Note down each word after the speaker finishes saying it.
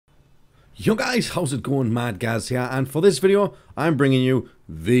Yo guys, how's it going? Mad Gaz here, and for this video, I'm bringing you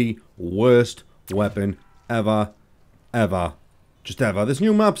the worst weapon ever. Just ever. This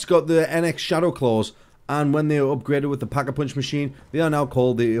new map's got the NX Shadowclaws, and when they are upgraded with the Pack-a-Punch machine, they are now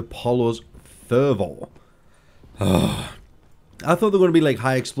called the Apollo's Fervor. I thought they were going to be like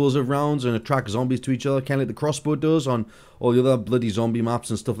high explosive rounds and attract zombies to each other, kind of like the crossbow does on all the other bloody zombie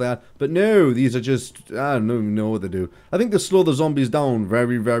maps and stuff like that. But no, these are just, I don't even know what they do. I think they slow the zombies down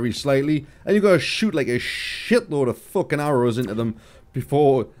very slightly, and you got to shoot like a shitload of fucking arrows into them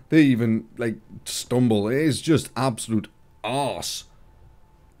before they even like stumble. It is just absolute arse.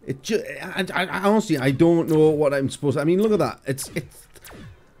 It just, I honestly, I don't know what I'm supposed to, I mean, look at that.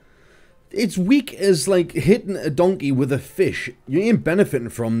 It's weak as like hitting a donkey with a fish. You ain't benefiting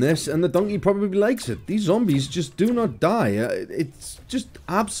from this, and the donkey probably likes it. These zombies just do not die. It's just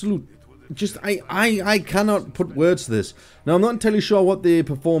absolute. Just I cannot put words to this. Now I'm not entirely sure what they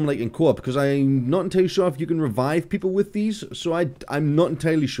perform like in co-op, because I'm not entirely sure if you can revive people with these. So I'm not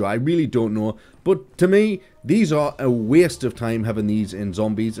entirely sure. I really don't know. But to me, these are a waste of time having these in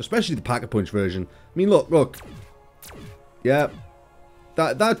zombies, especially the Pack-a-Punch version. I mean, look. Yeah.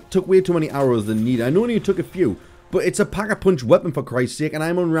 That took way too many arrows than needed. I know you took a few, but it's a Pack-a-Punch weapon for Christ's sake, and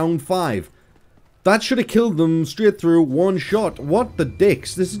I'm on round 5. That should have killed them straight through one shot. What the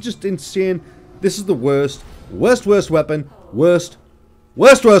dicks? This is just insane. This is the worst. Worst weapon. Worst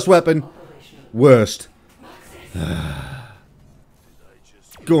weapon. Worst.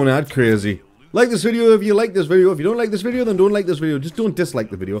 Going out crazy. Like this video if you like this video. If you don't like this video, then don't like this video. Just don't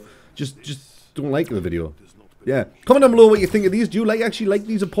dislike the video. Just don't like the video. Yeah, comment down below what you think of these. Do you actually like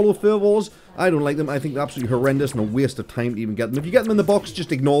these Apollo Fervors? I don't like them. I think they're absolutely horrendous and a waste of time to even get them. If you get them in the box,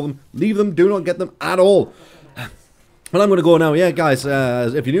 just ignore them. Leave them. Do not get them at all. Well, I'm going to go now. Yeah, guys,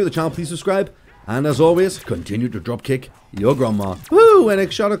 if you're new to the channel, please subscribe. And as always, continue to dropkick your grandma. Woo! NX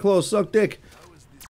Shadowclaw, suck dick.